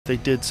They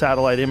did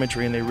satellite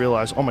imagery and they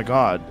realized, oh my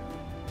God,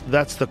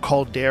 that's the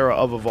caldera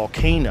of a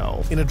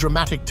volcano. In a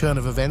dramatic turn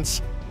of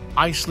events,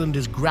 Iceland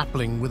is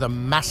grappling with a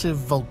massive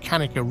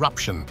volcanic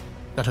eruption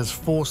that has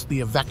forced the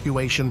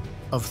evacuation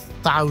of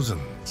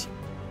thousands.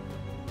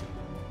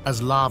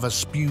 As lava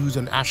spews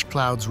and ash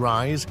clouds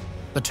rise,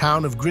 the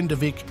town of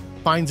Grindavík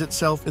finds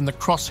itself in the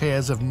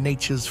crosshairs of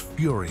nature's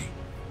fury.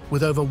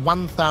 With over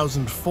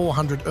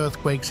 1,400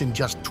 earthquakes in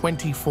just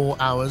 24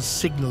 hours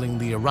signaling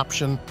the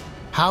eruption,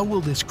 how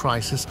will this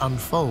crisis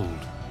unfold?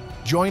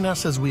 Join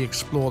us as we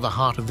explore the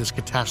heart of this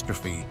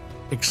catastrophe,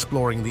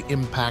 exploring the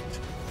impact,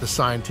 the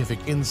scientific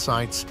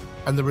insights,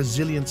 and the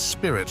resilient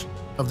spirit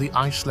of the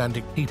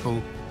Icelandic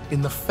people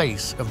in the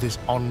face of this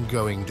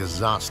ongoing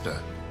disaster.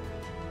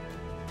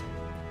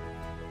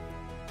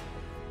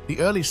 The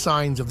early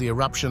signs of the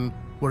eruption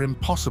were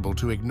impossible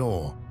to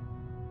ignore.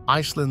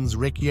 Iceland's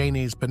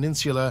Reykjanes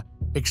Peninsula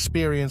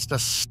experienced a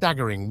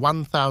staggering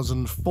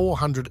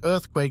 1,400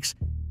 earthquakes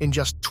in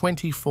just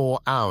 24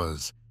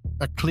 hours,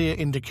 a clear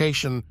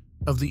indication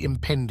of the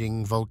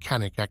impending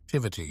volcanic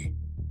activity.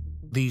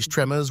 These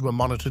tremors were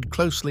monitored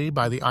closely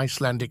by the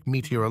Icelandic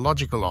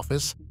Meteorological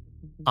Office,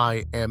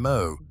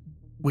 IMO,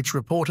 which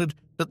reported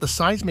that the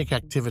seismic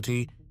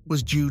activity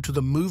was due to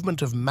the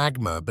movement of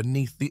magma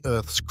beneath the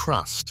Earth's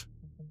crust.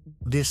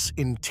 This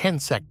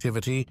intense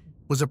activity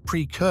was a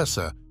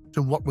precursor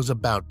to what was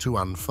about to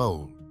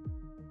unfold.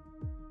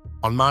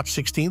 On March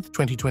 16,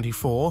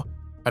 2024,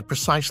 at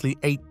precisely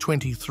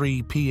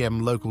 8:23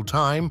 p.m. local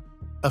time,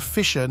 a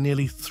fissure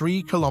nearly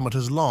 3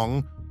 kilometers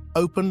long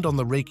opened on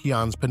the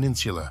Reykjanes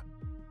Peninsula.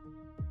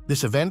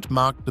 This event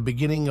marked the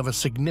beginning of a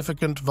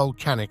significant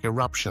volcanic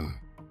eruption.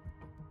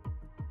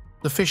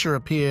 The fissure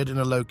appeared in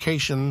a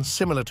location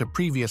similar to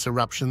previous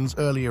eruptions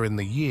earlier in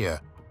the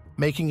year,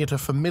 making it a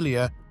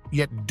familiar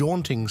yet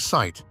daunting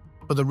sight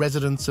for the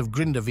residents of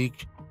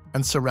Grindavík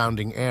and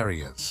surrounding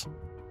areas.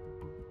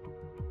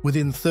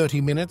 Within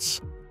 30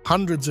 minutes,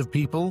 hundreds of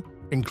people,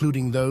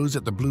 including those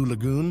at the Blue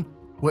Lagoon,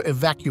 were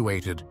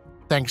evacuated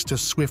thanks to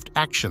swift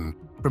action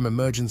from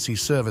emergency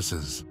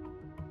services.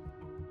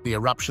 The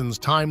eruption's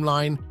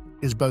timeline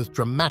is both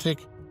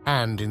dramatic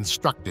and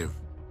instructive.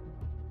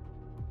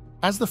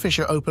 As the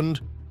fissure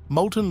opened,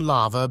 molten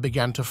lava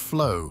began to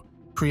flow,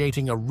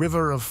 creating a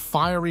river of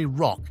fiery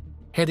rock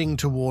heading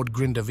toward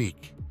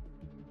Grindavík.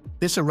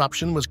 This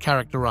eruption was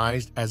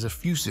characterized as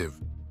effusive,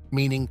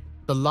 meaning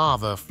the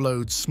lava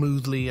flowed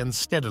smoothly and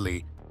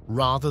steadily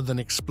rather than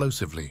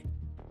explosively.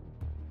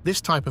 This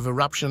type of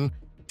eruption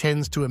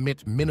tends to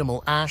emit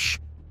minimal ash,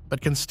 but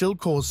can still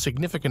cause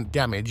significant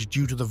damage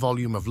due to the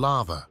volume of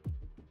lava.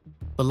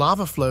 The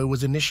lava flow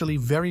was initially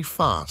very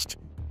fast,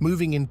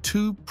 moving in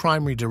two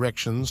primary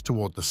directions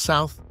toward the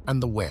south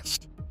and the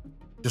west.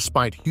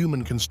 Despite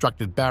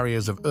human-constructed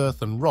barriers of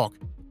earth and rock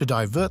to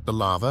divert the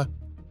lava,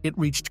 it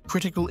reached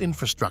critical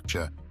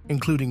infrastructure,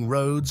 including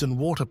roads and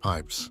water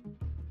pipes.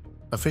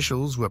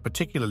 Officials were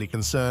particularly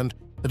concerned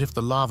that if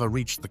the lava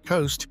reached the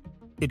coast,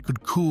 it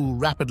could cool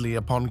rapidly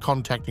upon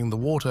contacting the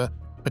water,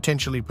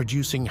 potentially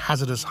producing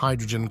hazardous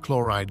hydrogen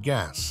chloride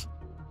gas.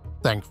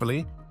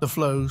 Thankfully, the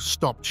flow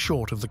stopped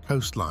short of the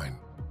coastline,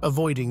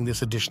 avoiding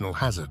this additional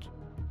hazard.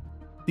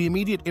 The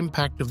immediate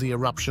impact of the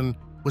eruption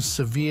was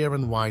severe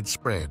and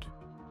widespread.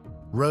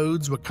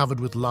 Roads were covered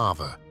with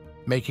lava,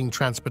 making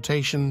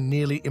transportation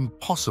nearly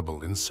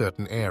impossible in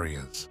certain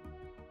areas.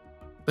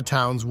 The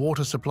town's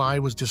water supply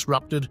was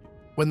disrupted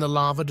when the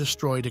lava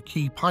destroyed a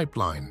key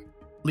pipeline,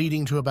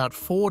 leading to about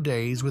 4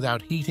 days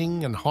without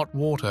heating and hot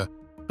water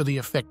for the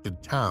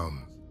affected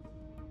towns.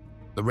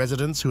 The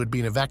residents who had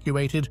been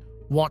evacuated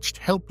watched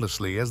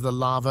helplessly as the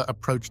lava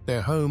approached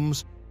their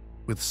homes,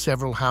 with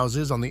several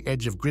houses on the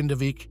edge of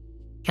Grindavík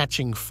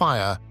catching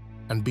fire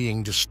and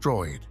being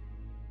destroyed.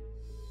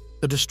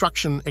 The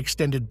destruction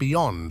extended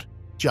beyond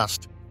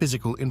just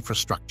physical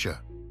infrastructure.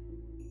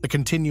 The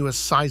continuous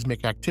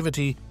seismic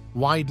activity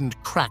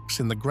widened cracks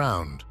in the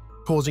ground,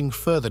 causing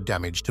further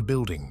damage to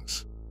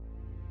buildings.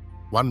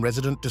 One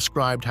resident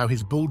described how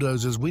his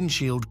bulldozer's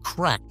windshield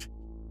cracked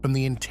from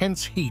the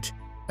intense heat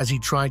as he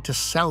tried to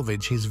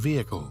salvage his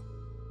vehicle.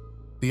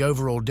 The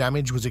overall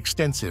damage was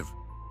extensive,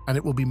 and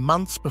it will be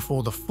months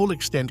before the full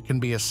extent can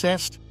be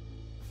assessed,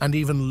 and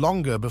even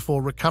longer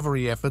before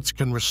recovery efforts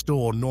can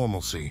restore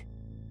normalcy.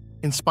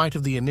 In spite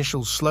of the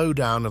initial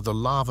slowdown of the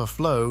lava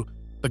flow,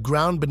 the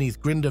ground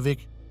beneath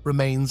Grindavík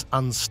remains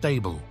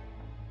unstable.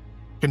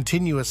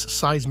 Continuous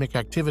seismic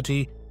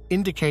activity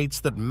indicates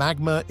that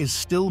magma is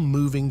still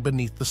moving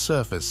beneath the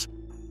surface,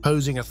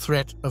 posing a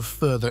threat of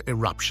further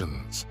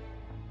eruptions.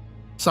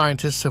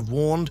 Scientists have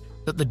warned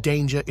that the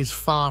danger is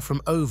far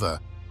from over,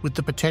 with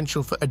the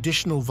potential for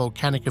additional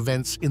volcanic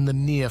events in the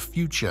near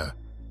future.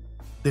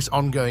 This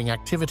ongoing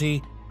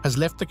activity has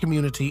left the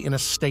community in a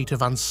state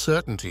of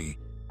uncertainty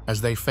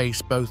as they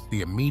face both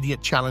the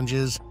immediate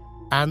challenges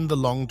and the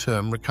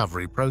long-term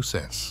recovery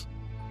process.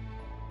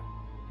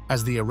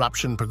 As the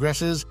eruption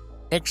progresses,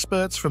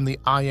 experts from the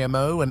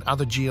IMO and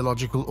other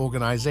geological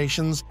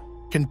organizations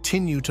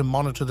continue to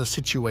monitor the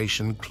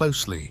situation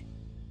closely.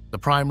 The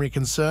primary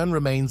concern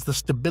remains the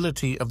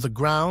stability of the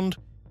ground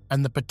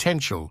and the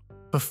potential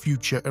for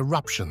future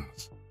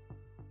eruptions.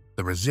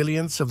 The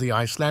resilience of the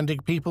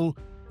Icelandic people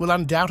will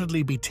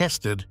undoubtedly be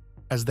tested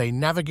as they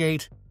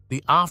navigate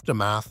the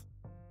aftermath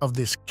of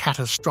this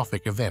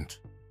catastrophic event.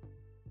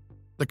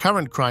 The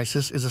current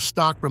crisis is a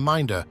stark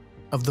reminder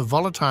of the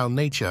volatile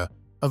nature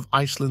of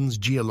Iceland's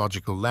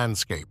geological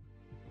landscape.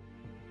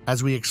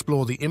 As we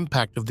explore the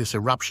impact of this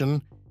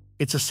eruption,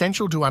 it's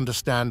essential to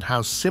understand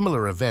how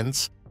similar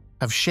events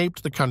have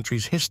shaped the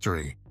country's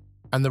history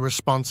and the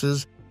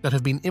responses that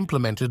have been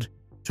implemented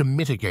to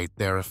mitigate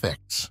their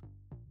effects.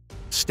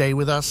 Stay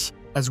with us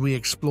as we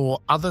explore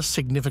other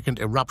significant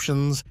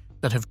eruptions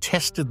that have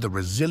tested the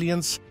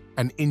resilience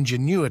and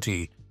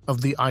ingenuity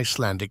of the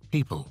Icelandic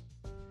people.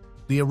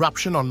 The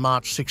eruption on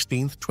March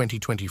 16,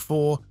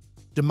 2024,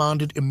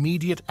 demanded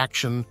immediate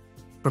action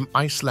from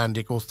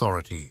Icelandic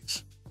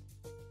authorities.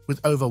 With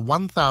over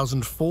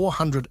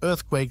 1,400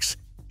 earthquakes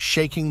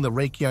shaking the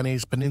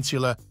Reykjanes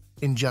Peninsula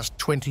in just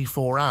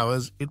 24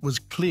 hours, it was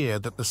clear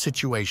that the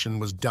situation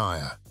was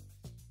dire.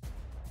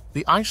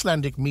 The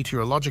Icelandic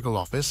Meteorological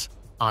Office,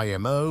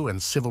 IMO,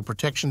 and Civil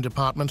Protection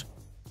Department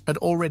had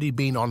already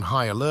been on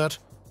high alert,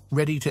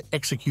 ready to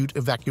execute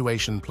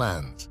evacuation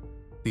plans.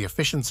 The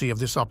efficiency of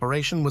this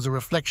operation was a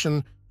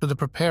reflection to the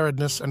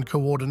preparedness and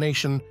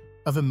coordination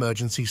of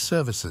emergency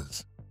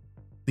services.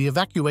 The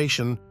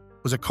evacuation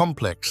was a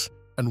complex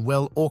and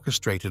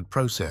well-orchestrated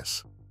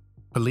process.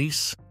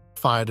 Police,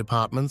 fire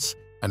departments,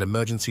 and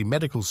emergency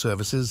medical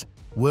services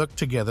worked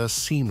together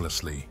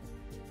seamlessly.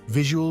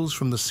 Visuals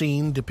from the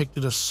scene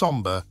depicted a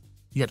somber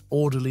yet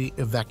orderly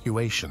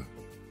evacuation.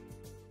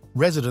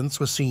 Residents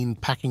were seen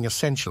packing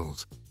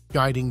essentials,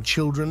 guiding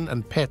children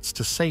and pets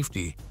to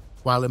safety,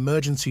 while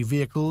emergency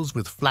vehicles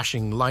with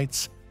flashing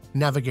lights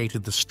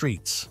navigated the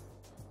streets.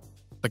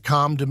 The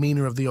calm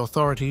demeanor of the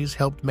authorities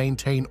helped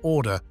maintain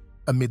order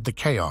amid the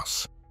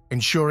chaos,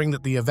 ensuring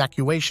that the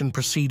evacuation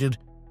proceeded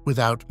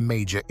without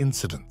major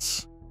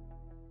incidents.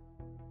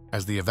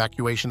 As the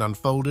evacuation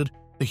unfolded,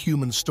 the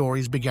human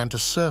stories began to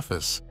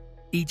surface,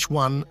 each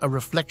one a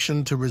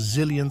reflection to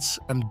resilience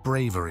and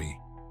bravery.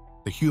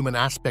 The human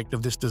aspect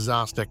of this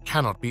disaster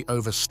cannot be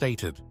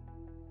overstated.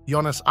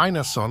 Jonas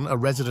Einarsson, a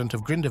resident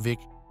of Grindavík,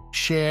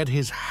 shared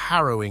his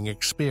harrowing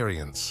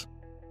experience.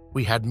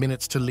 "We had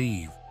minutes to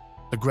leave.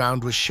 The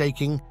ground was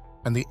shaking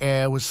and the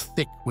air was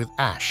thick with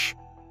ash.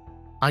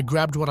 I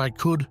grabbed what I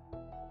could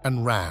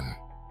and ran."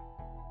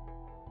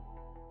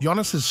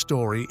 Jonas's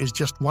story is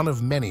just one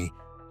of many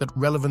that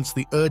relevance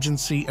the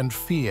urgency and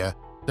fear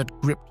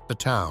that gripped the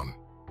town.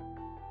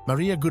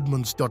 Maria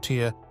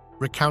Gudmundsdottir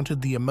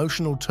recounted the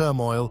emotional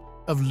turmoil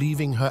of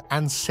leaving her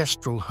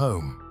ancestral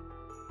home.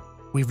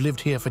 "We've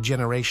lived here for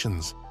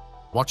generations.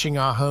 Watching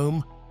our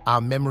home,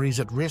 our memories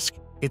at risk,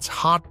 it's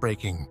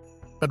heartbreaking,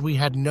 but we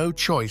had no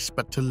choice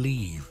but to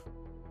leave."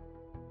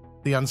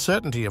 The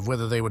uncertainty of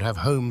whether they would have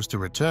homes to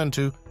return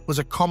to was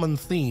a common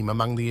theme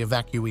among the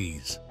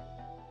evacuees.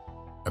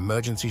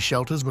 Emergency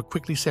shelters were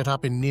quickly set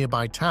up in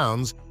nearby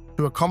towns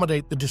to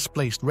accommodate the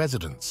displaced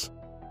residents.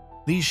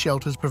 These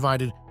shelters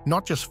provided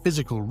not just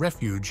physical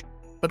refuge,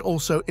 but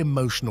also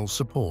emotional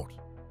support.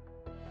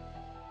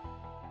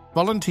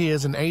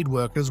 Volunteers and aid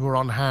workers were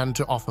on hand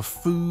to offer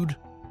food,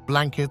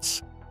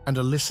 blankets, and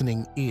a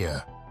listening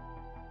ear.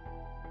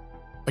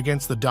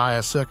 Against the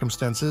dire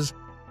circumstances,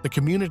 the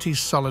community's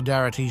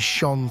solidarity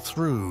shone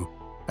through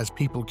as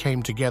people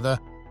came together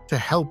to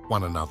help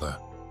one another.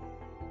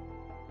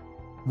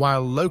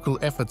 While local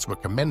efforts were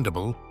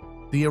commendable,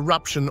 the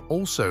eruption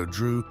also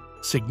drew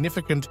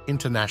significant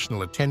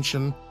international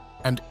attention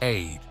and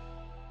aid.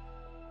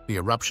 The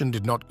eruption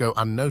did not go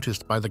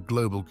unnoticed by the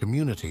global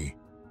community.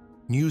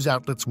 News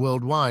outlets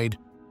worldwide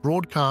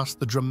broadcast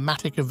the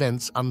dramatic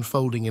events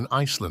unfolding in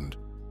Iceland,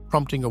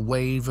 prompting a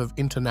wave of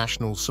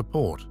international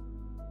support.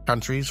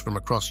 Countries from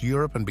across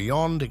Europe and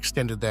beyond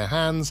extended their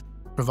hands,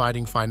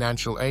 providing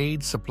financial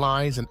aid,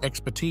 supplies, and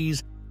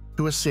expertise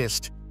to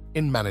assist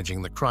in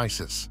managing the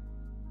crisis.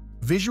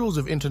 Visuals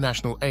of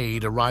international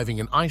aid arriving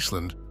in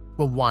Iceland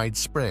were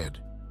widespread.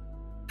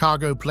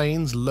 Cargo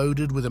planes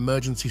loaded with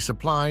emergency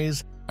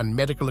supplies and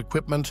medical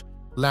equipment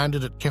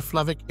landed at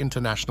Keflavik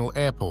International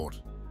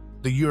Airport.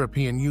 The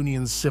European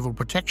Union's civil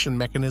protection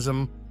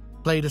mechanism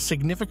played a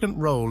significant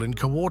role in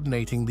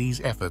coordinating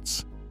these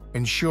efforts,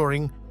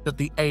 ensuring that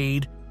the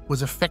aid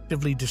was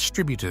effectively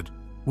distributed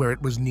where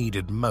it was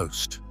needed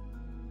most.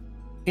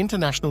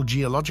 International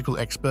geological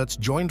experts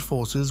joined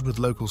forces with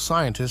local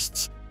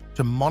scientists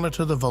to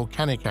monitor the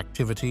volcanic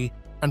activity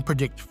and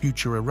predict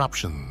future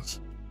eruptions.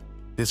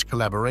 This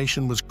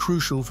collaboration was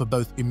crucial for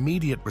both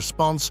immediate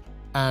response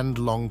and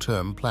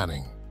long-term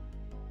planning.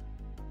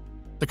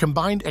 The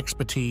combined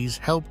expertise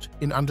helped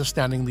in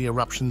understanding the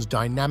eruption's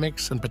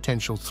dynamics and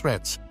potential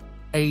threats,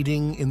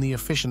 aiding in the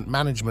efficient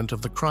management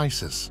of the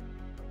crisis.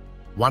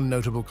 One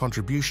notable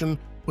contribution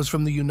was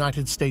from the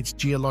United States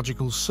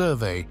Geological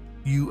Survey,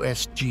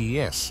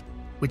 USGS,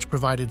 which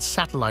provided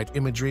satellite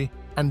imagery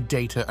and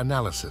data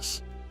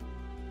analysis.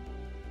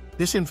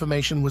 This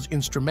information was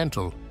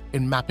instrumental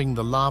in mapping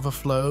the lava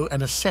flow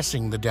and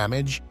assessing the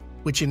damage,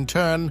 which in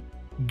turn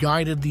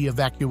guided the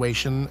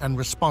evacuation and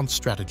response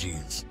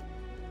strategies.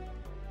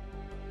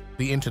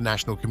 The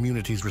international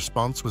community's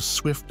response was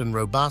swift and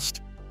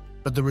robust,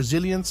 but the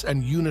resilience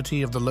and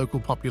unity of the local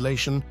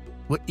population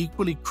were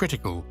equally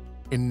critical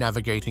in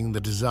navigating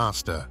the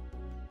disaster.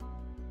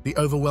 The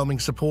overwhelming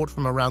support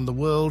from around the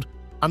world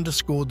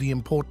underscored the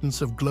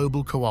importance of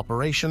global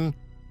cooperation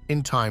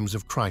in times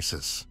of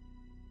crisis.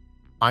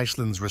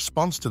 Iceland's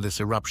response to this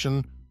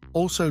eruption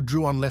also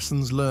drew on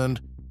lessons learned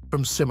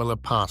from similar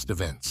past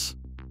events.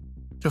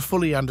 To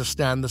fully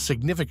understand the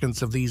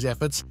significance of these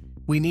efforts,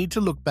 we need to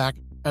look back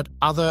at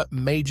other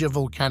major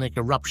volcanic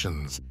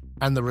eruptions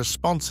and the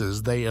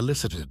responses they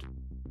elicited.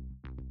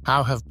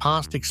 How have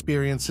past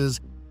experiences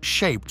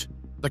shaped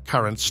the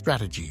current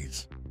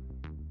strategies?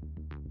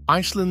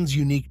 Iceland's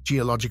unique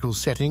geological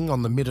setting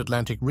on the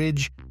mid-Atlantic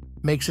ridge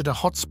makes it a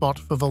hotspot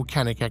for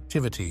volcanic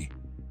activity.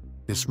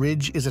 This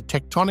ridge is a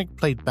tectonic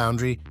plate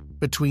boundary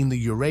between the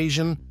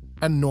Eurasian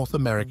and North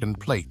American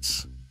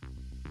plates.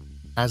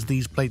 As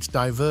these plates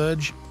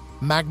diverge,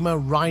 magma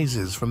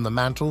rises from the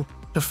mantle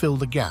to fill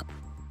the gap,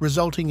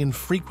 resulting in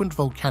frequent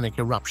volcanic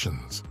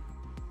eruptions.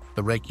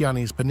 The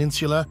Reykjanes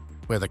Peninsula,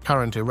 where the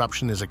current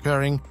eruption is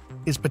occurring,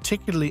 is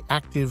particularly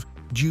active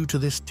due to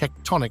this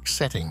tectonic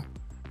setting.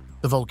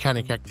 The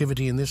volcanic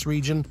activity in this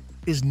region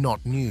is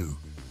not new.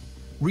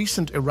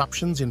 Recent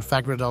eruptions in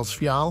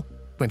Fagradalsfjall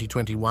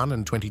 2021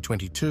 and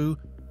 2022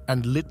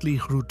 and Litli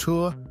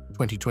Hrutur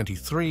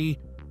 2023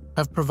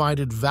 have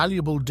provided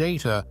valuable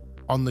data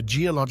on the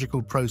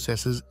geological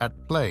processes at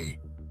play.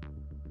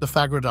 The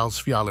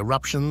Fagradalsfjall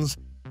eruptions,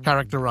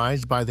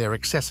 characterized by their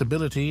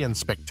accessibility and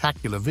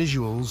spectacular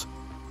visuals,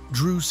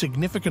 drew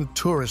significant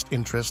tourist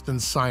interest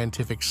and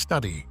scientific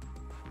study.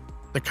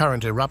 The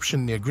current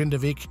eruption near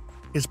Grindavík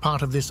is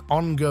part of this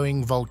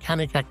ongoing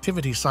volcanic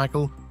activity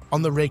cycle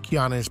on the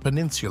Reykjanes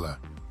Peninsula.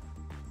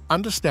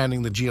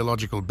 Understanding the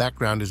geological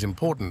background is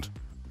important,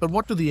 but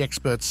what do the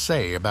experts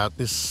say about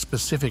this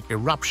specific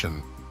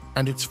eruption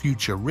and its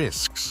future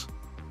risks?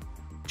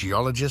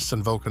 Geologists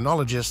and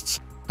volcanologists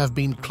have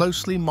been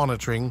closely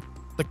monitoring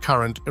the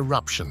current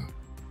eruption.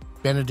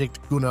 Benedikt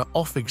Gunnar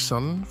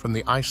Ofigsson from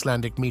the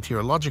Icelandic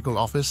Meteorological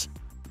Office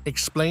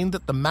explained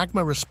that the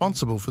magma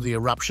responsible for the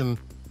eruption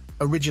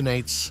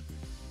originates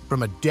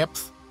from a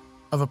depth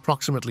of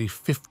approximately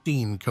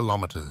 15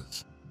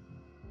 kilometers.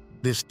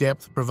 This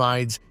depth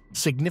provides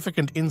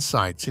significant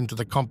insights into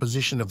the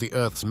composition of the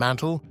Earth's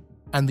mantle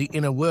and the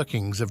inner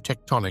workings of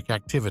tectonic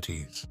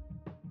activities.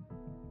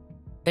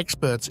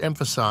 Experts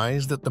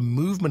emphasize that the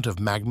movement of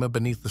magma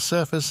beneath the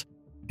surface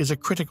is a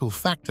critical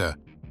factor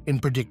in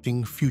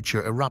predicting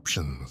future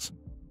eruptions.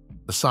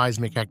 The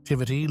seismic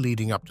activity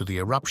leading up to the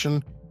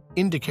eruption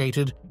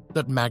indicated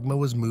that magma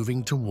was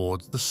moving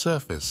towards the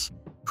surface,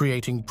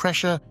 creating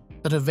pressure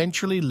that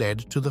eventually led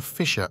to the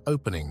fissure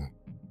opening.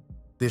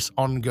 This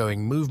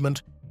ongoing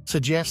movement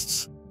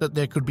suggests that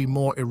there could be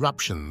more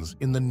eruptions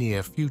in the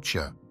near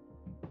future.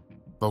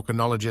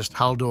 Volcanologist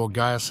Halldór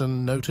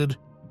Geirsson noted,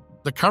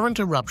 "The current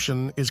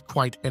eruption is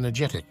quite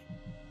energetic,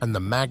 and the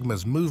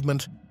magma's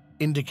movement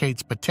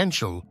indicates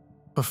potential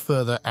for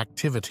further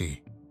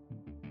activity."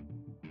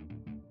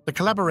 The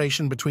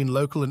collaboration between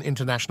local and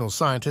international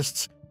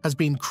scientists has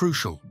been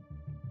crucial.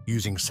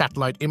 Using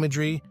satellite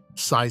imagery,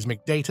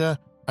 seismic data,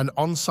 and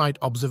on-site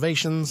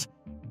observations,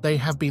 they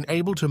have been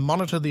able to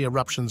monitor the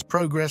eruption's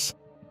progress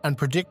and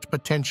predict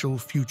potential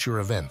future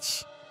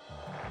events.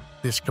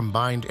 This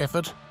combined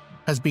effort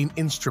has been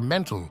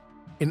instrumental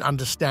in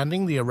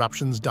understanding the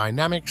eruption's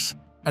dynamics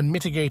and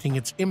mitigating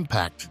its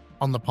impact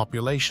on the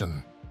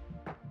population.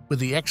 With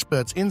the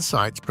experts'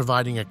 insights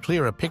providing a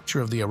clearer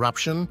picture of the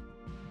eruption,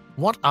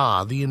 what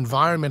are the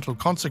environmental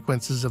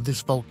consequences of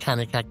this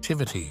volcanic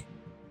activity?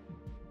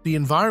 The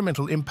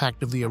environmental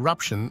impact of the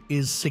eruption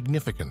is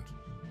significant.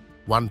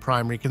 One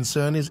primary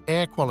concern is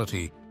air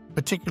quality,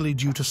 particularly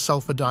due to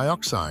sulfur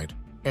dioxide,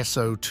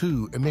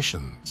 SO2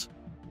 emissions.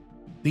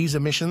 These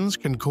emissions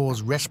can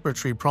cause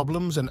respiratory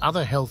problems and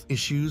other health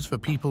issues for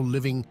people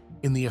living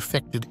in the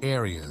affected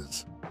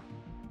areas.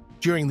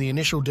 During the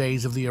initial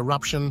days of the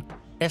eruption,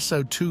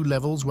 SO2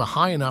 levels were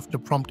high enough to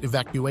prompt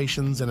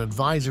evacuations and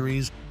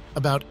advisories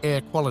about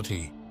air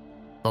quality.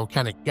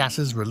 Volcanic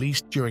gases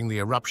released during the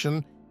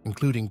eruption,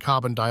 including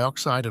carbon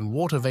dioxide and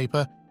water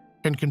vapor,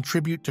 can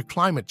contribute to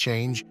climate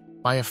change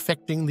by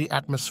affecting the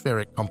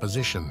atmospheric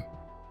composition.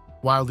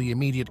 While the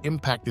immediate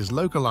impact is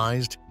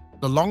localized,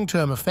 the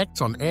long-term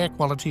effects on air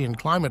quality and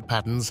climate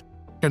patterns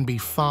can be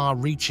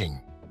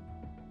far-reaching.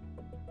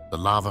 The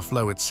lava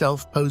flow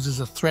itself poses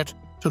a threat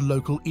to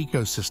local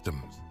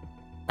ecosystems.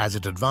 As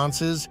it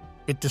advances,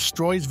 it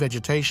destroys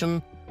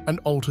vegetation and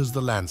alters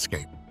the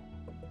landscape.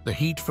 The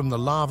heat from the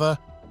lava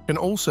can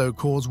also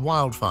cause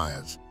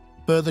wildfires,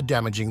 further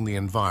damaging the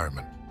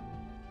environment.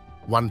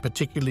 One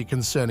particularly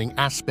concerning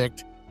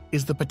aspect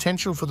is the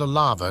potential for the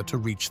lava to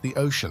reach the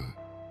ocean.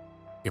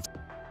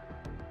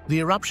 The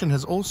eruption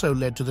has also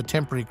led to the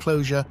temporary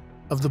closure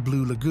of the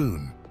Blue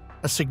Lagoon,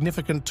 a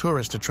significant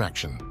tourist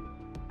attraction.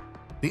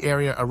 The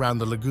area around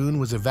the lagoon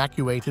was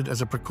evacuated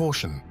as a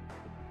precaution,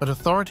 but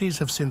authorities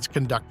have since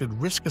conducted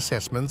risk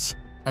assessments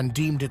and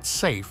deemed it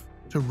safe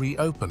to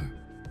reopen.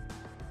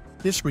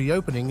 This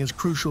reopening is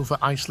crucial for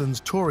Iceland's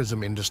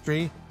tourism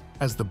industry,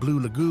 as the Blue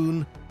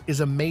Lagoon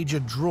is a major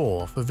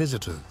draw for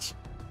visitors.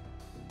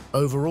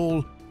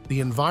 Overall, the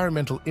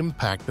environmental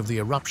impact of the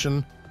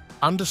eruption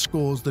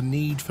underscores the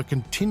need for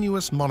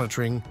continuous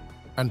monitoring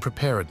and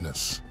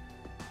preparedness.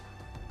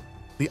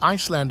 The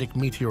Icelandic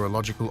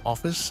Meteorological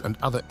Office and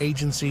other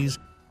agencies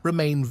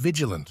remain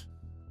vigilant,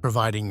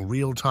 providing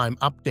real-time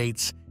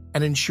updates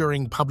and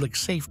ensuring public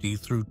safety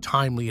through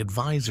timely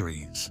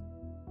advisories.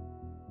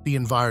 The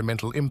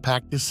environmental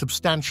impact is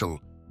substantial,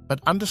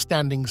 but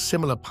understanding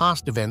similar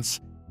past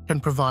events can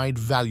provide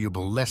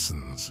valuable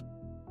lessons.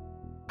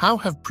 How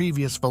have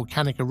previous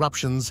volcanic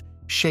eruptions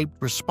shaped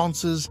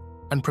responses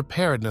and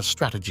preparedness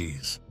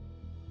strategies?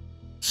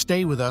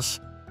 Stay with us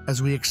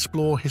as we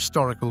explore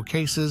historical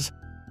cases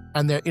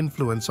and their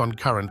influence on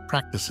current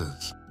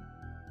practices.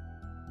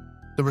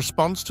 The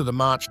response to the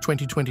March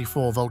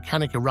 2024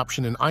 volcanic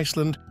eruption in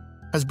Iceland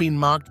has been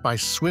marked by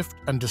swift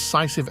and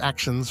decisive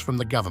actions from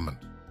the government.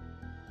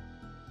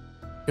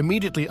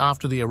 Immediately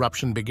after the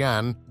eruption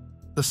began,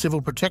 the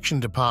Civil Protection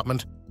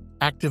Department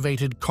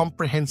activated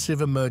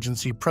comprehensive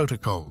emergency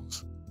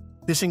protocols.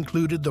 This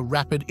included the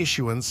rapid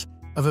issuance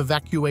of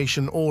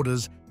evacuation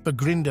orders for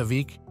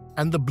Grindavík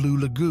and the Blue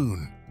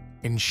Lagoon,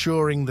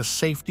 ensuring the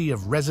safety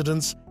of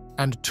residents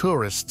and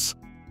tourists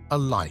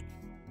alike.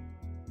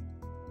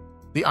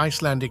 The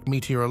Icelandic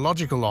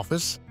Meteorological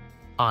Office,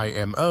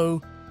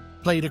 IMO,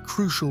 played a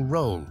crucial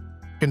role,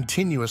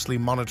 continuously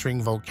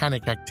monitoring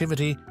volcanic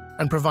activity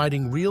and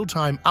providing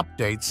real-time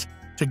updates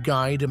to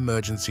guide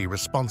emergency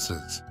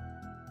responses.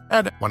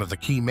 And one of the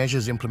key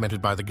measures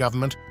implemented by the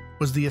government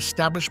was the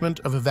establishment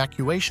of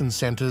evacuation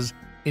centers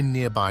in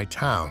nearby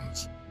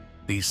towns.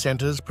 These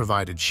centers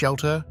provided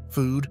shelter,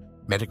 food,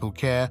 medical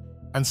care,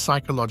 and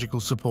psychological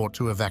support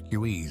to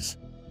evacuees.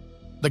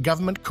 The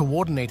government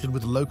coordinated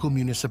with local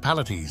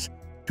municipalities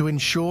to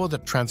ensure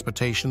that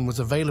transportation was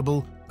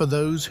available for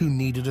those who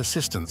needed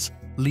assistance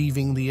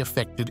leaving the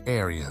affected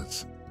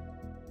areas.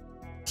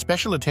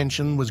 Special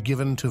attention was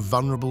given to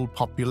vulnerable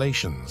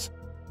populations,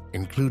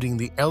 including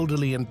the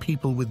elderly and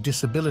people with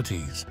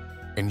disabilities,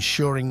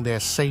 ensuring their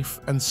safe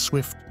and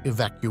swift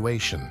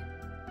evacuation.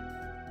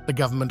 The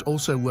government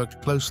also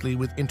worked closely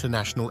with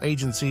international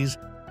agencies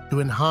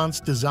to enhance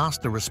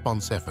disaster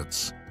response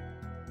efforts.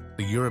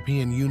 The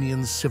European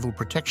Union's Civil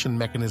Protection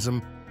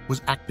Mechanism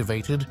was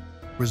activated,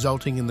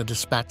 resulting in the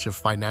dispatch of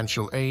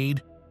financial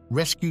aid,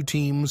 rescue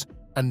teams,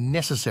 and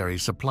necessary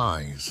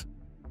supplies.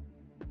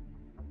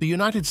 The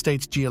United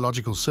States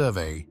Geological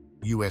Survey,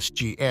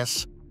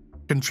 USGS,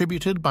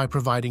 contributed by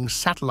providing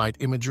satellite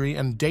imagery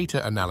and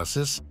data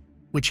analysis,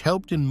 which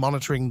helped in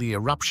monitoring the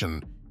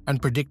eruption and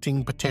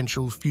predicting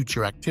potential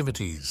future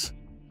activities.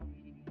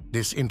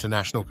 This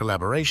international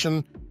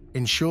collaboration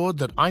ensured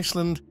that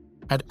Iceland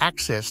had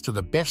access to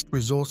the best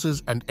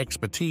resources and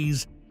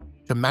expertise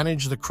to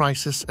manage the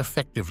crisis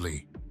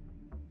effectively.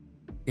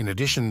 In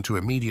addition to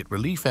immediate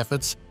relief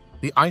efforts,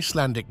 the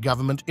Icelandic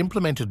government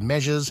implemented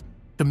measures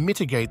to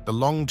mitigate the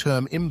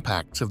long-term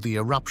impacts of the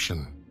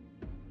eruption.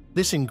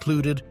 This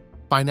included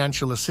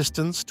financial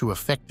assistance to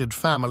affected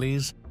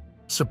families,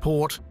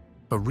 support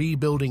for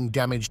rebuilding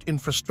damaged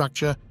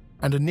infrastructure,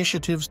 and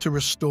initiatives to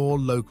restore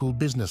local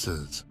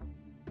businesses.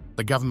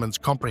 The government's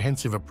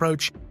comprehensive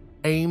approach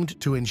aimed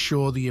to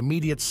ensure the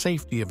immediate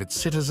safety of its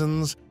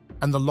citizens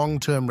and the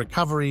long-term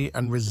recovery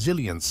and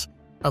resilience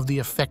of the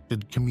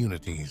affected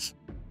communities.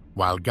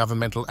 While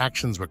governmental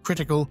actions were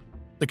critical,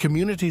 the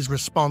community's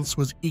response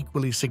was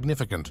equally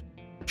significant,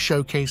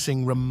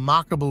 showcasing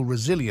remarkable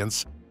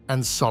resilience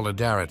and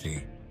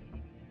solidarity.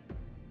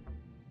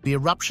 The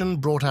eruption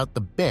brought out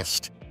the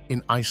best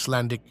in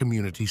Icelandic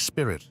community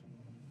spirit.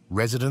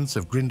 Residents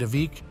of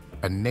Grindavík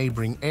and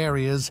neighboring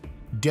areas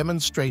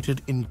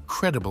demonstrated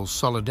incredible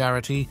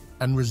solidarity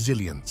and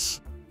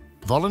resilience.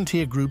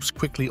 Volunteer groups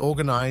quickly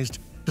organized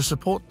to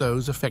support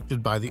those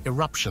affected by the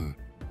eruption,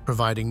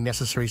 providing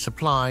necessary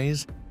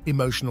supplies,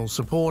 emotional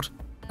support,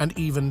 and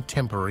even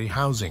temporary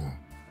housing.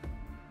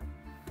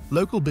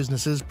 Local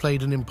businesses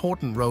played an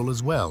important role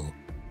as well,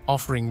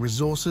 offering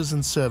resources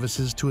and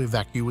services to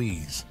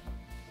evacuees.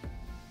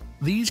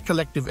 These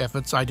collective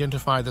efforts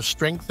identify the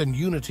strength and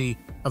unity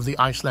of the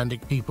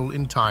Icelandic people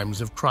in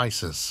times of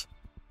crisis.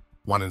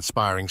 One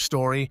inspiring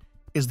story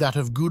is that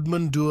of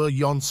Gudmundur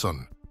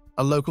Jónsson,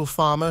 a local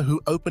farmer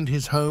who opened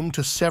his home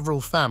to several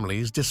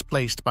families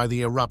displaced by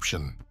the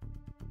eruption.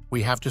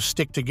 "We have to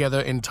stick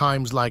together in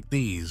times like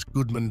these,"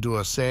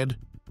 Gudmundur said.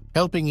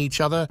 "Helping each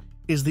other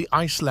is the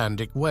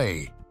Icelandic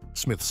way."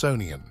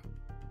 Smithsonian.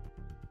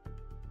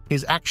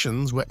 His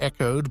actions were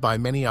echoed by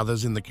many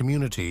others in the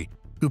community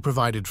who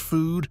provided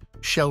food,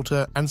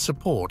 shelter, and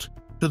support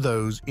to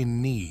those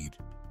in need.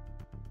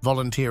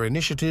 Volunteer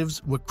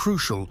initiatives were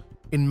crucial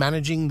in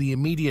managing the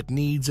immediate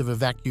needs of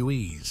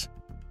evacuees.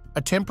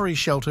 A temporary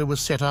shelter was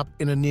set up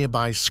in a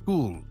nearby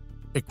school,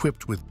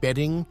 equipped with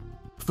bedding,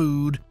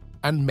 food,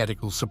 and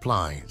medical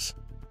supplies.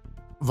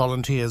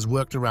 Volunteers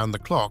worked around the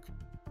clock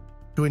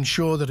to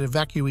ensure that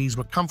evacuees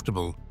were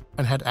comfortable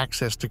and had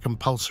access to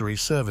compulsory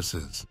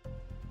services.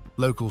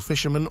 Local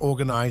fishermen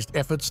organized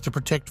efforts to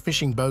protect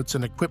fishing boats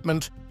and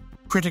equipment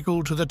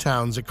critical to the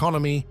town's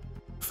economy,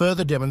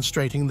 further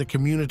demonstrating the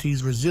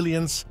community's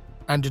resilience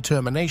and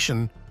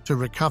determination to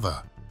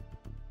recover.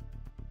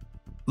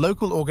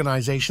 Local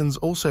organizations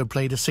also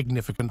played a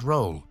significant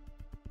role.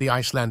 The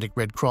Icelandic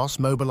Red Cross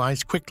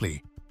mobilized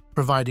quickly,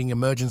 providing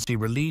emergency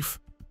relief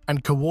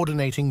and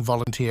coordinating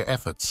volunteer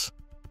efforts.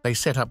 They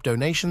set up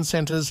donation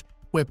centers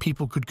where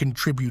people could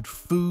contribute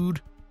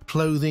food,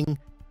 clothing,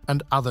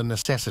 and other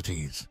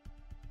necessities.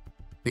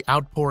 The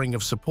outpouring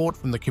of support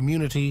from the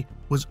community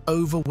was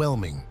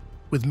overwhelming,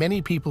 with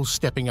many people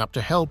stepping up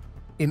to help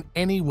in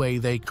any way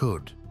they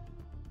could.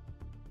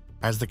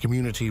 As the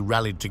community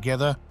rallied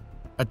together,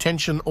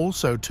 attention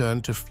also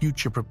turned to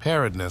future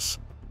preparedness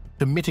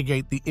to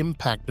mitigate the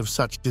impact of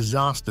such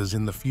disasters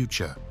in the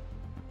future.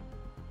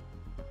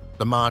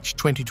 The March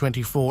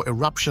 2024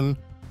 eruption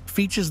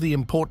features the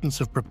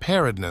importance of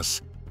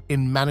preparedness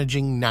in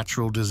managing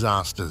natural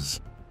disasters.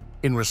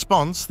 In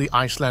response, the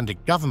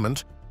Icelandic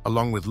government,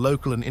 along with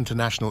local and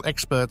international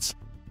experts,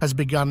 has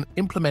begun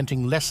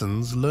implementing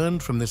lessons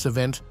learned from this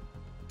event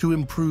to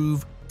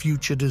improve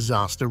future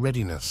disaster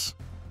readiness.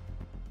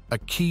 A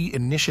key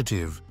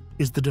initiative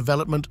is the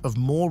development of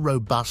more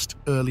robust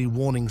early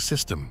warning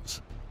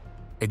systems.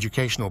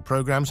 Educational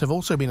programs have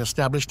also been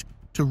established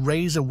to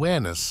raise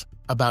awareness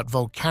about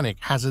volcanic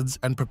hazards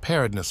and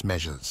preparedness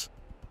measures.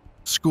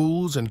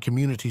 Schools and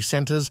community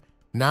centers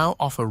now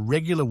offer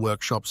regular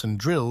workshops and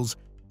drills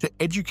to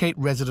educate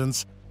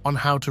residents on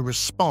how to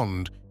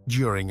respond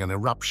during an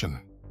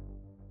eruption.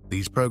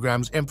 These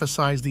programs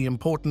emphasize the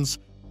importance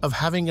of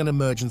having an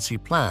emergency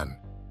plan,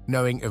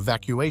 knowing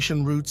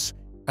evacuation routes,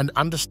 and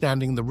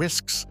understanding the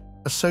risks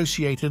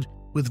associated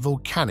with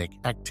volcanic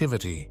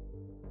activity.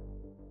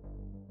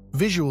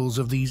 Visuals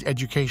of these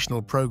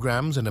educational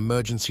programs and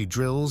emergency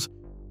drills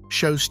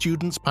show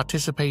students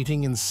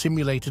participating in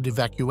simulated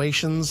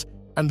evacuations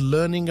and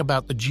learning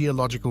about the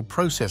geological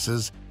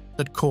processes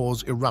that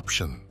cause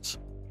eruptions.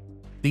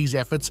 These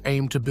efforts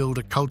aim to build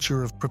a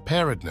culture of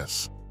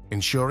preparedness,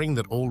 ensuring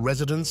that all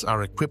residents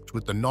are equipped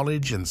with the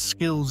knowledge and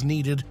skills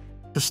needed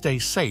to stay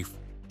safe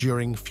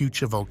during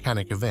future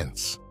volcanic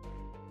events.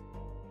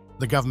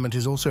 The government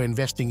is also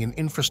investing in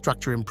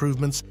infrastructure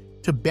improvements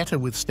to better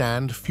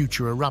withstand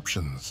future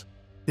eruptions.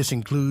 This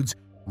includes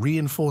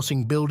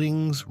reinforcing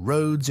buildings,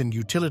 roads, and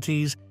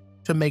utilities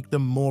to make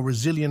them more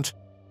resilient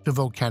to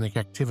volcanic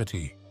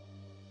activity.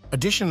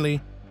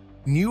 Additionally,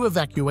 new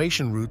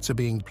evacuation routes are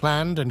being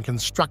planned and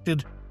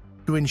constructed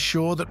to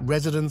ensure that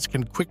residents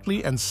can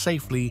quickly and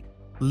safely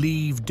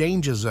leave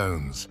danger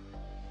zones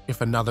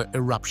if another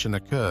eruption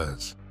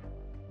occurs.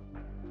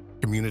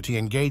 Community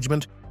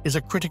engagement is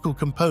a critical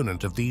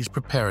component of these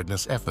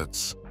preparedness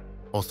efforts.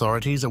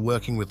 Authorities are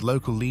working with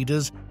local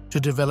leaders to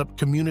develop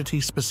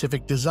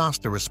community-specific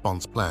disaster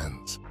response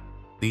plans.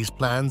 These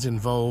plans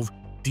involve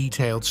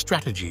detailed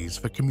strategies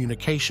for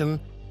communication,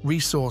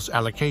 resource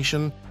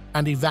allocation,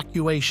 and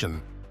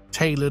evacuation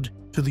tailored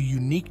to the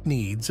unique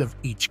needs of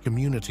each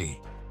community.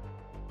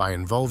 By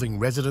involving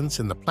residents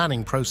in the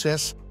planning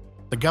process,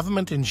 the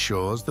government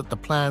ensures that the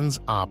plans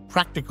are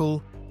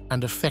practical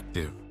and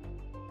effective.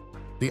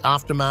 The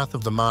aftermath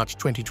of the March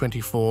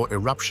 2024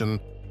 eruption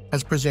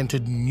has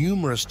presented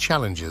numerous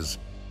challenges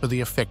for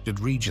the affected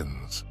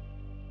regions.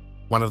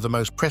 One of the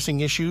most pressing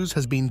issues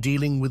has been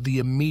dealing with the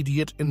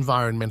immediate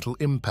environmental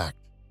impact.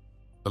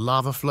 The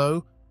lava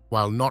flow,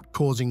 while not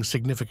causing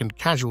significant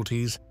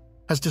casualties,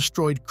 has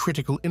destroyed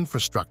critical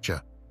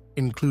infrastructure,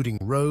 including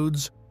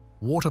roads,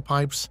 water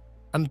pipes,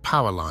 and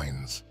power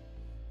lines.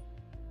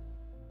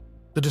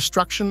 The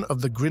destruction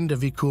of the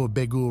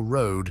Grindavík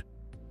road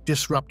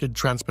disrupted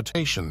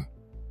transportation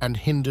and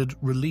hindered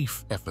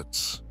relief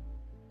efforts.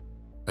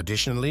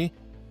 Additionally,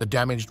 the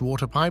damaged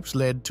water pipes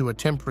led to a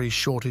temporary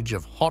shortage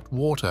of hot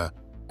water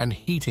and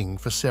heating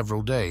for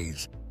several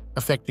days,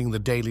 affecting the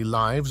daily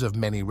lives of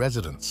many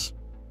residents.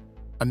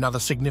 Another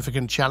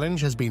significant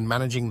challenge has been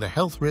managing the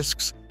health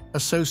risks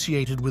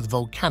associated with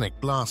volcanic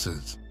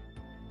gases.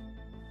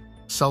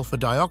 Sulfur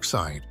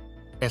dioxide,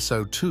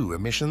 SO2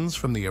 emissions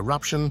from the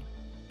eruption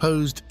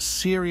posed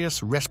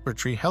serious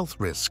respiratory health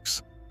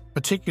risks,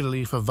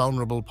 particularly for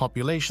vulnerable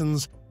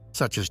populations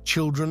such as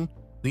children,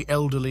 the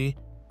elderly,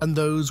 and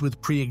those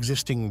with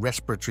pre-existing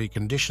respiratory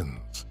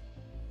conditions.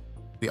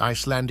 The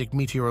Icelandic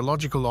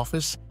Meteorological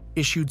Office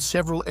issued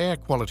several air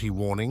quality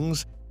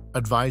warnings,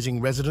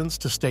 advising residents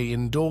to stay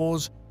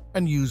indoors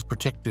and use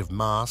protective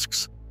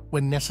masks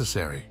when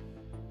necessary.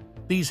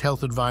 These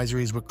health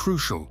advisories were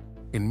crucial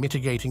in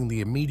mitigating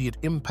the immediate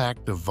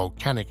impact of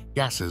volcanic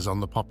gases on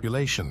the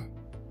population.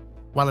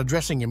 While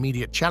addressing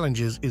immediate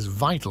challenges is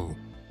vital,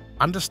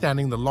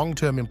 understanding the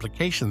long-term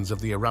implications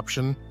of the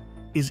eruption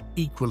is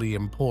equally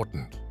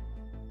important.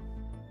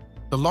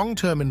 The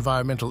long-term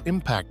environmental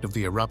impact of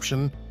the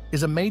eruption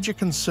is a major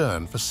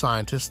concern for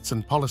scientists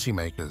and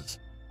policymakers.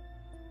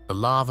 The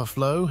lava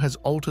flow has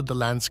altered the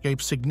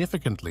landscape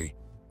significantly,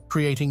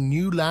 creating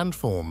new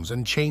landforms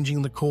and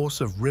changing the course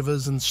of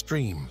rivers and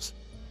streams.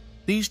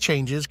 These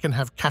changes can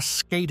have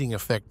cascading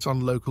effects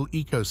on local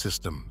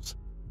ecosystems.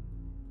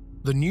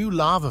 The new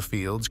lava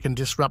fields can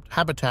disrupt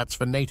habitats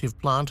for native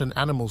plant and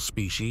animal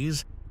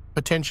species,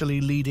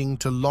 potentially leading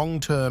to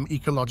long-term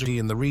ecology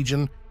in the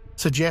region,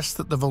 suggests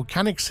that the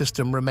volcanic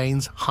system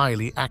remains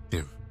highly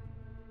active.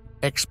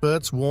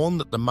 Experts warn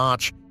that the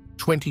March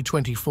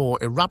 2024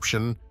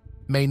 eruption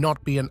may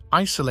not be an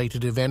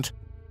isolated event,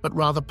 but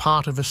rather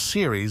part of a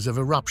series of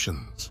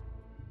eruptions.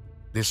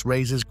 This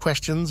raises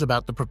questions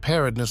about the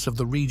preparedness of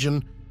the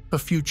region for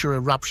future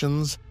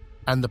eruptions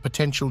and the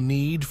potential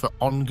need for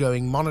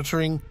ongoing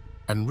monitoring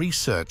and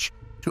research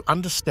to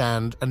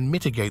understand and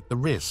mitigate the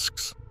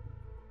risks.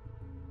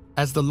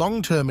 As the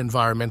long-term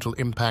environmental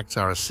impacts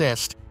are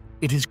assessed,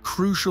 it is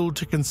crucial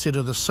to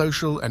consider the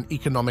social and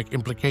economic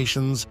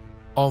implications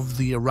of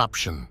the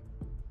eruption.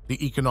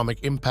 The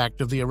economic impact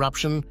of the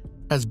eruption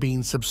has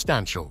been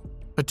substantial,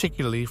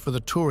 particularly for the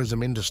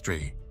tourism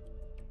industry.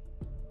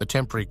 The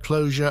temporary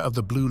closure of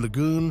the Blue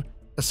Lagoon,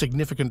 a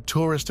significant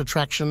tourist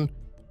attraction,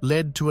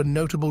 led to a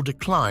notable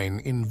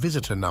decline in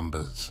visitor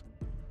numbers.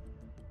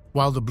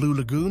 While the Blue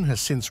Lagoon has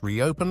since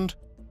reopened,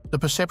 the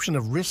perception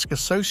of risk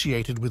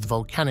associated with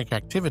volcanic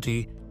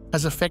activity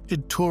has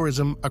affected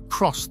tourism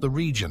across the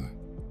region.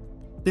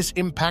 This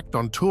impact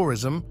on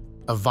tourism,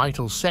 a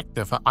vital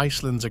sector for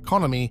Iceland's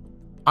economy,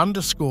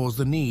 underscores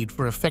the need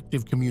for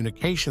effective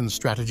communication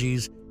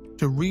strategies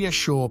to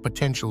reassure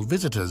potential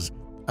visitors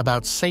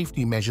about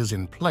safety measures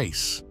in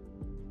place.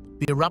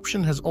 The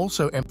eruption has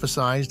also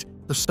emphasized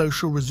the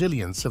social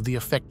resilience of the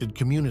affected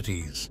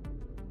communities.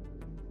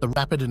 The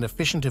rapid and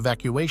efficient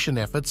evacuation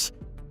efforts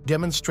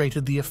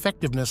demonstrated the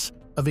effectiveness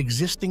of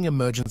existing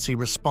emergency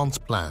response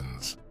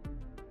plans.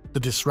 The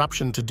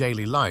disruption to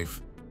daily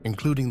life,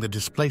 including the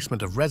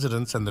displacement of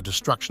residents and the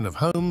destruction of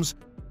homes,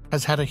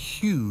 has had a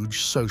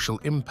huge social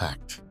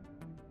impact.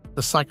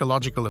 The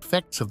psychological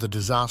effects of the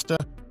disaster,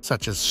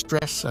 such as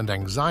stress and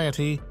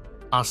anxiety,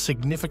 are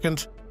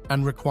significant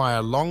and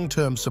require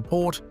long-term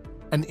support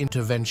and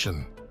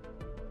intervention.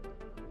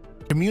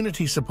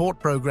 Community support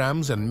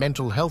programs and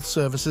mental health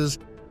services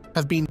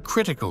have been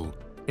critical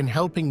in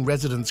helping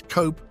residents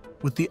cope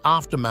with the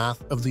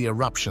aftermath of the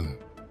eruption.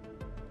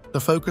 The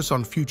focus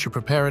on future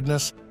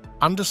preparedness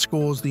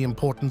underscores the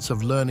importance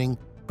of learning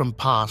from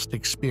past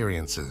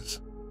experiences.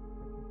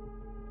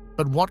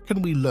 But what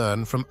can we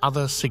learn from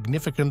other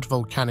significant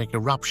volcanic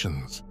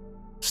eruptions?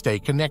 Stay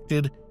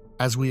connected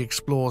as we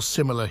explore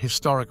similar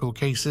historical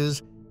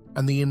cases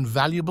and the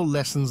invaluable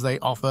lessons they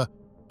offer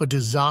for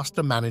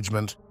disaster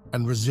management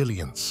and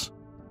resilience.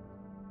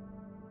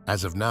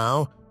 As of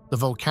now, the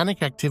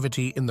volcanic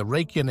activity in the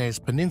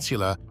Reykjanes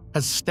Peninsula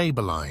has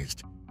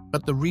stabilized,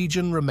 but the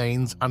region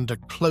remains under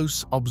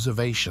close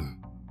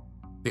observation.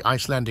 The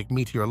Icelandic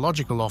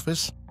Meteorological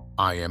Office,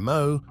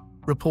 IMO,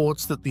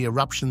 reports that the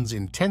eruption's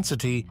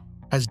intensity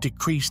has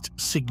decreased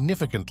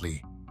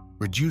significantly,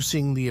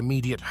 reducing the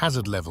immediate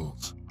hazard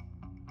levels.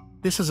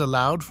 This has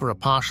allowed for a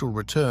partial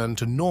return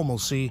to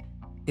normalcy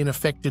in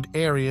affected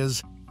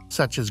areas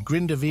such as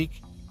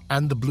Grindavík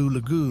and the Blue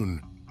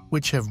Lagoon,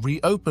 which have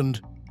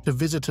reopened to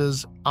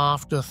visitors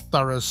after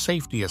thorough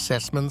safety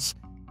assessments.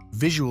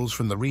 Visuals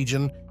from the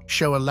region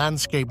show a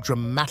landscape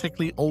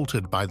dramatically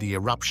altered by the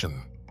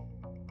eruption.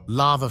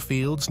 Lava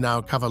fields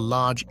now cover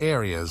large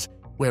areas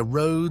where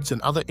roads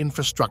and other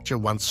infrastructure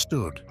once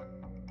stood.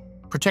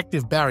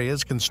 Protective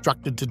barriers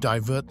constructed to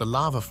divert the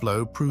lava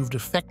flow proved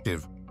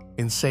effective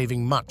in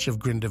saving much of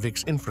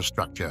Grindavík's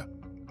infrastructure,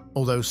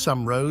 although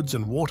some roads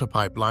and water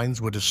pipelines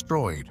were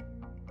destroyed.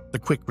 The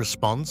quick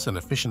response and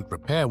efficient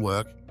repair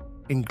work,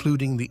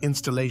 including the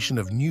installation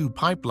of new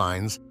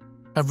pipelines,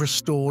 have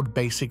restored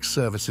basic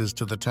services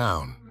to the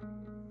town.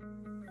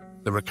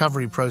 The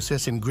recovery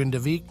process in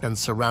Grindavík and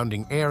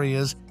surrounding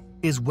areas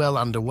is well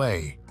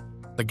underway.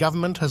 The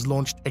government has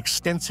launched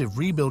extensive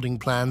rebuilding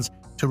plans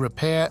to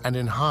repair and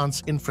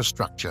enhance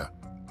infrastructure.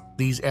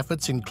 These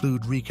efforts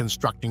include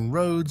reconstructing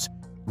roads,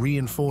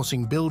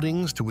 reinforcing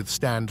buildings to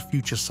withstand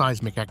future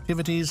seismic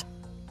activities,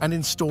 and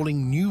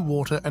installing new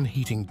water and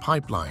heating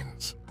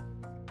pipelines.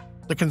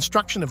 The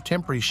construction of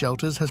temporary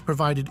shelters has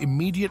provided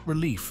immediate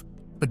relief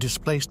for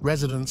displaced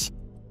residents,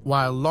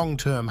 while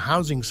long-term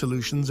housing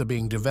solutions are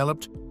being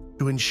developed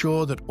to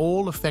ensure that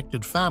all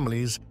affected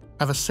families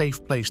have a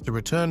safe place to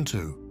return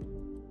to.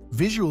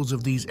 Visuals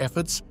of these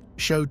efforts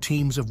show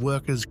teams of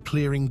workers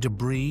clearing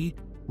debris,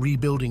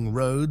 rebuilding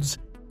roads,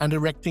 and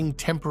erecting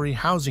temporary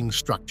housing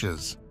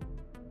structures.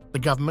 The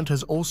government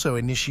has also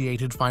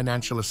initiated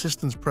financial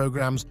assistance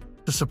programs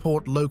to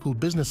support local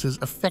businesses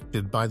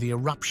affected by the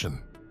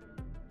eruption.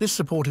 This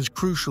support is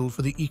crucial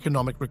for the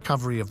economic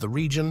recovery of the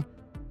region,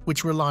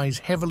 which relies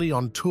heavily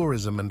on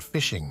tourism and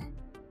fishing.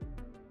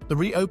 The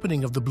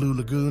reopening of the Blue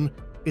Lagoon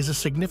is a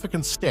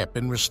significant step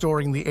in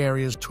restoring the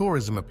area's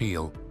tourism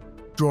appeal,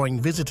 drawing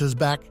visitors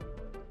back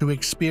to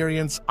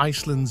experience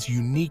Iceland's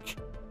unique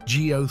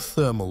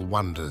geothermal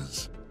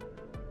wonders.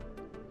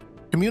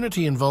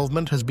 Community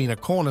involvement has been a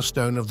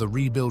cornerstone of the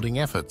rebuilding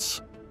efforts.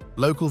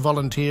 Local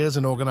volunteers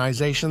and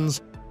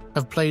organizations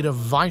have played a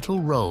vital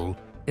role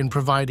in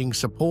providing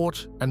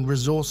support and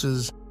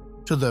resources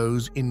to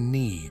those in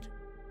need.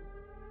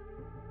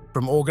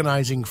 From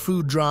organizing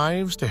food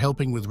drives to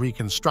helping with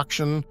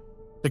reconstruction,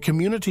 the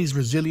community's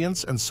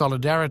resilience and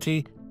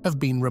solidarity have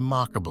been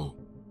remarkable.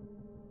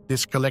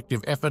 This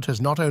collective effort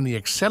has not only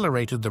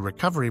accelerated the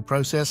recovery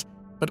process,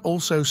 but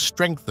also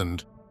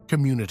strengthened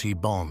community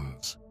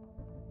bonds.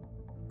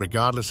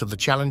 Regardless of the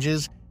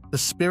challenges, the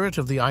spirit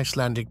of the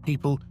Icelandic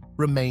people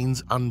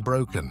remains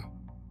unbroken.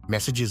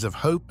 Messages of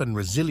hope and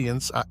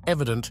resilience are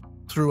evident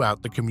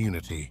throughout the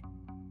community.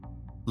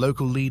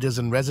 Local leaders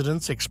and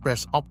residents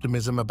express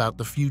optimism about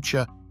the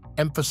future,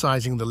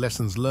 emphasizing the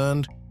lessons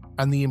learned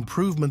and the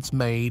improvements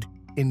made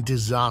in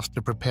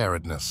disaster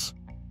preparedness.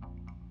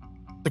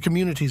 The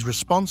community's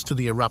response to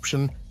the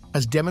eruption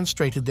has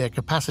demonstrated their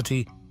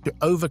capacity to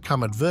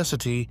overcome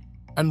adversity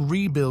and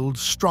rebuild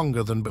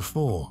stronger than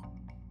before.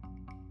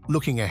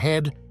 Looking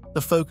ahead,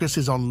 the focus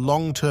is on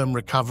long-term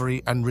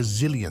recovery and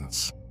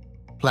resilience.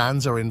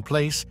 Plans are in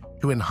place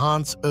to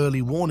enhance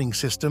early warning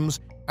systems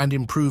and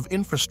improve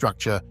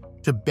infrastructure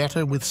to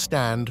better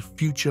withstand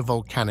future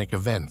volcanic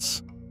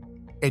events.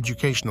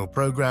 Educational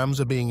programs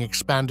are being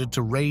expanded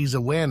to raise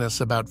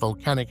awareness about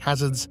volcanic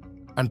hazards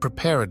and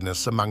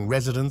preparedness among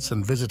residents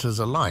and visitors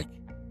alike.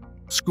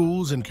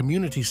 Schools and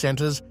community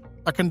centers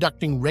are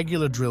conducting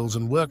regular drills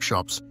and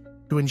workshops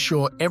to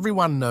ensure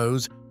everyone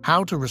knows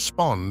how to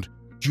respond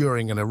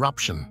during an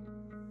eruption.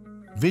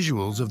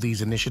 Visuals of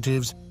these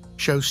initiatives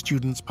show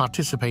students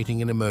participating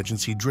in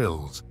emergency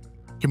drills,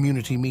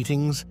 community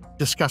meetings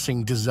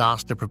discussing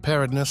disaster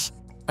preparedness,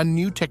 and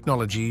new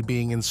technology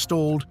being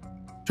installed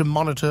to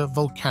monitor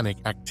volcanic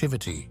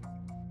activity.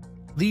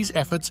 These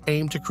efforts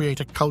aim to create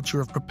a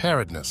culture of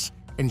preparedness,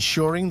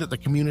 ensuring that the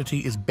community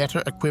is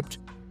better equipped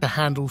to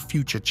handle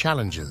future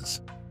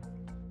challenges.